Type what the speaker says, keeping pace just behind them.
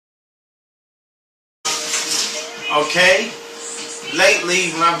Okay?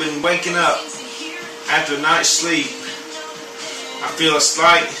 Lately, when I've been waking up after a night's sleep, I feel a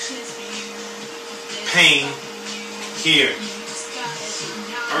slight pain here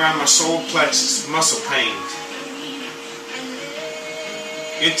around my solar plexus, muscle pain.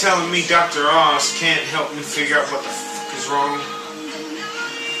 You're telling me Dr. Oz can't help me figure out what the fuck is wrong?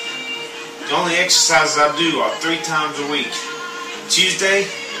 The only exercises I do are 3 times a week. Tuesday,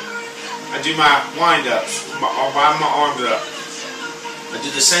 I do my wind-ups, I'll wind my arms up. I do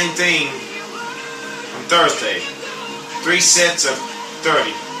the same thing on Thursday. 3 sets of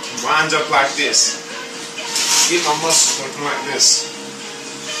 30. Winds up like this. Get my muscles working like this.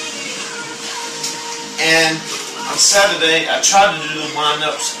 And on Saturday, I try to do the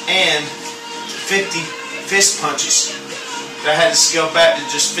wind-ups and 50 fist punches. But I had to scale back to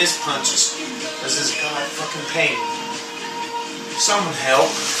just fist punches because it's god fucking pain. Someone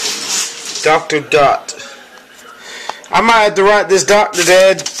help. Dr. Dot. I might have to write this doctor,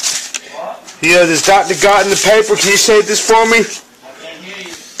 Dad. You know, this Dr. got in the paper. Can you say this for me?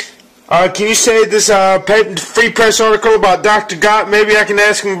 Can you say this paper, free press article about Dr. Gott? Maybe I can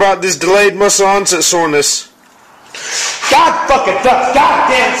ask him about this delayed muscle onset soreness. God fucking duck,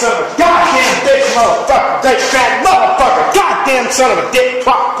 goddamn son of a goddamn dick motherfucker, dick fat motherfucker, goddamn son of a dick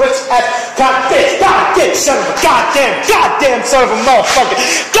twat, pussy ass, goddamn, goddamn son of a goddamn son of a motherfucker,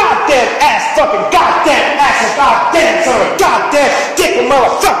 goddamn ass fucking goddamn ass and goddamn son of a goddamn dick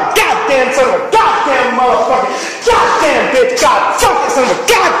motherfucker, goddamn son of a goddamn motherfucker, goddamn bitch, god fucking son of a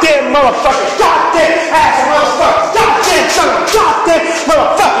goddamn motherfucker, goddamn ass motherfucker, goddamn son of a goddamn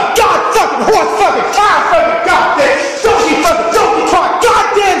motherfucker, god fucking horse fucking cow fucking goddamn. Don't talk,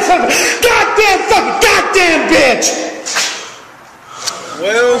 goddamn son of a goddamn fucking goddamn bitch!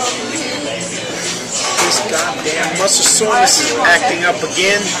 Well, this goddamn muscle soreness is acting up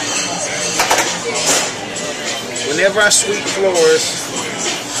again. Whenever I sweep floors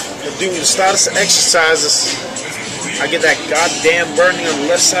or do the slightest exercises, I get that goddamn burning on the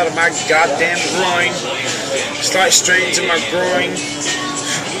left side of my goddamn groin. Slight strains in my groin.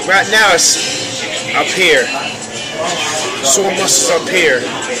 Right now it's up here. Sore muscles up here.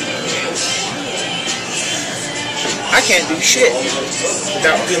 I can't do shit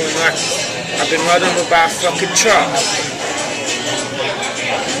without feeling like I've been run over by a fucking truck.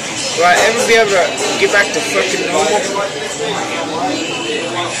 Will I ever be able to get back to fucking normal?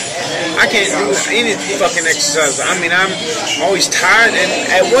 I can't do any fucking exercise. I mean, I'm always tired, and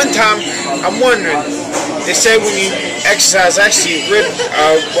at one time, I'm wondering, they say when you exercise, actually,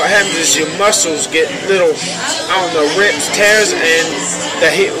 what happens is your muscles get little, I don't know, rips, tears, and the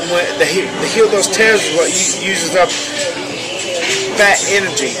heal those tears is what uses up fat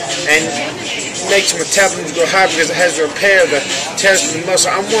energy, and makes your metabolism go high because it has to repair the tears in the muscle.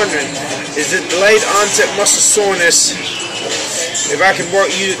 I'm wondering, is it delayed onset muscle soreness? If I can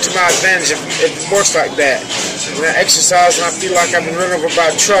use it to my advantage, if it works like that. When I exercise and I feel like I've been run over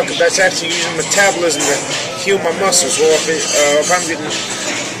by a truck, if that's actually using metabolism to heal my muscles, or if I'm getting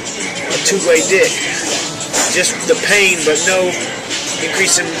a two-way dick. Just the pain, but no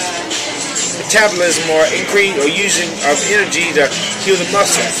increase in metabolism or increase or using of energy to heal the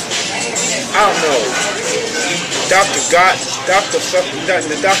muscles. I don't know. Dr. Gott, Dr.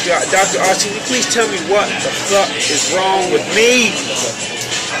 Oz, can you please tell me what the fuck is wrong with me?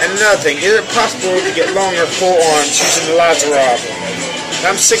 And another thing, is it possible to get longer forearms using the laser rod?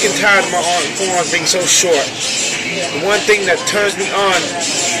 I'm sick and tired of my forearms being so short. The one thing that turns me on,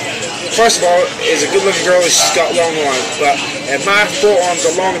 first of all, is a good-looking girl if she's got long arms. But if my forearms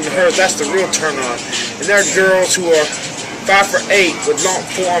are longer than hers, that's the real turn-on. And there are girls who are 5'8" with long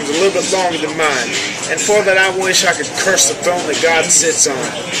forearms a little bit longer than mine. And for that, I wish I could curse the throne that God sits on.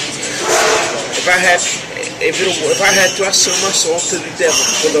 If I had to, I'd sell my soul to the devil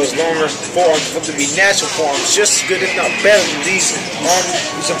for those longer forearms, for them to be natural forearms, just as good, if not better, than these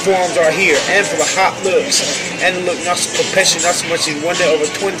arms and forearms are here. And for the hot looks, and the look not so perpetual, not so much as 1 day over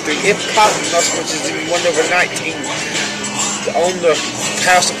 23, if possible, not so much as even 1 day over 19. On the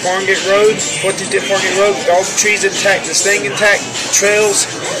house of Farmgate Road, 14th Farmgate Road, with all the trees intact and staying intact, trails,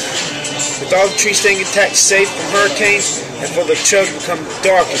 with all the trees staying intact, safe from hurricanes, and for the trails to become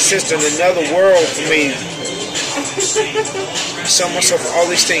dark and sinister in another world for me. I sell myself for all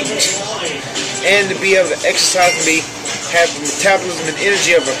these things. And to be able to exercise and have the metabolism and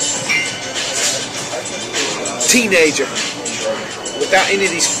energy of a teenager. Without any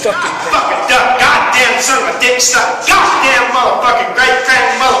of these fucking things. Fucking duck, goddamn son of a dick suck, goddamn motherfucking great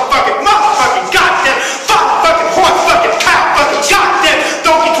grand motherfucking goddamn fucking horse fucking cow fucking goddamn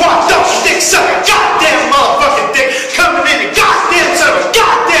donkey twat donkey dick sucker, goddamn motherfucking dick coming in and goddamn son of a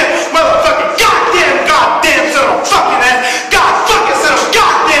goddamn motherfucking goddamn son of a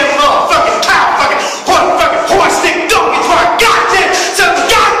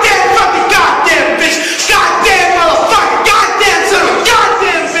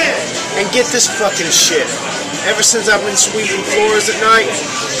get this fucking shit. Ever since I've been sweeping floors at night,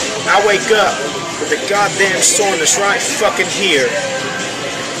 I wake up with a goddamn soreness right fucking here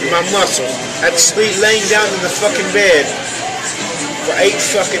in my muscle. I had to sleep laying down in the fucking bed for 8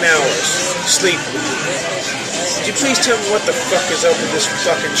 fucking hours sleeping. Could you please tell me what the fuck is up with this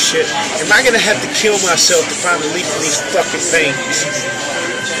fucking shit? Am I gonna have to kill myself to find relief from these fucking pains?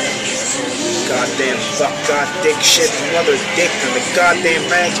 Goddamn fuck, god dick shit, mother dick, and the goddamn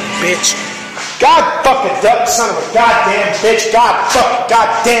rags, bitch. God fucking duck, son of a goddamn bitch. God fucking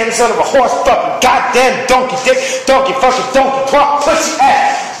goddamn son of a horse fucking goddamn donkey dick. Donkey fucking donkey twat pussy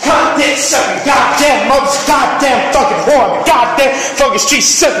ass. God dick sucking goddamn mother's goddamn fucking whore. The goddamn fucking street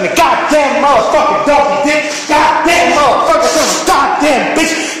sucking the goddamn motherfucking donkey dick. Goddamn motherfucker son of a goddamn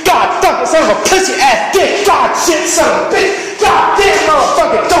bitch. God fucking son of a pussy ass dick. God shit son of a bitch. Goddamn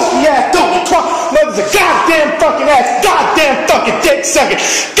motherfucking donkey ass donkey twat. Mother's a goddamn fucking ass. Goddamn fucking dick sucking.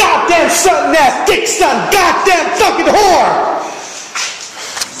 Goddamn something ass dick sucking. Goddamn fucking whore.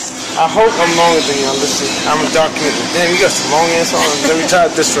 I hope I'm longer than y'all. Listen, I'm a document. Damn, you got some long ass arms. Let me try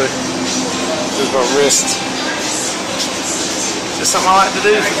it this way. This is my wrist. Is this something I like to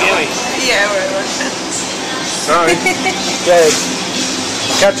do? Forgive me. Yeah, whatever. Sorry. Go ahead.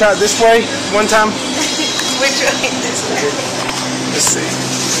 Can I try it this way one time? Which way? This way. Let's see.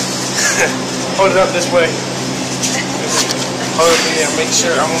 Hold it up this way. Hold it up in there. Make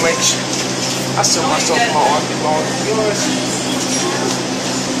sure. I'm gonna make sure. I still myself my arm get long. Yours.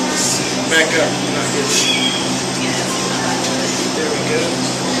 Back up. Not good. There we go.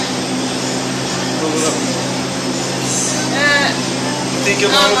 Pull it up. You think you're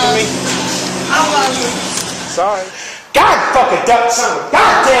longer than me? I'm longer. Sorry. God fucking duck, son of a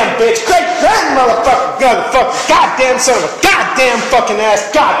goddamn bitch, great grand motherfucking goddamn son of a goddamn fucking ass,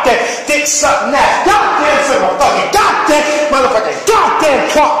 goddamn dick sucking ass, goddamn son of a fucking goddamn motherfucking goddamn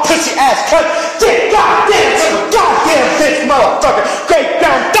twat pussy ass cunt, dick goddamn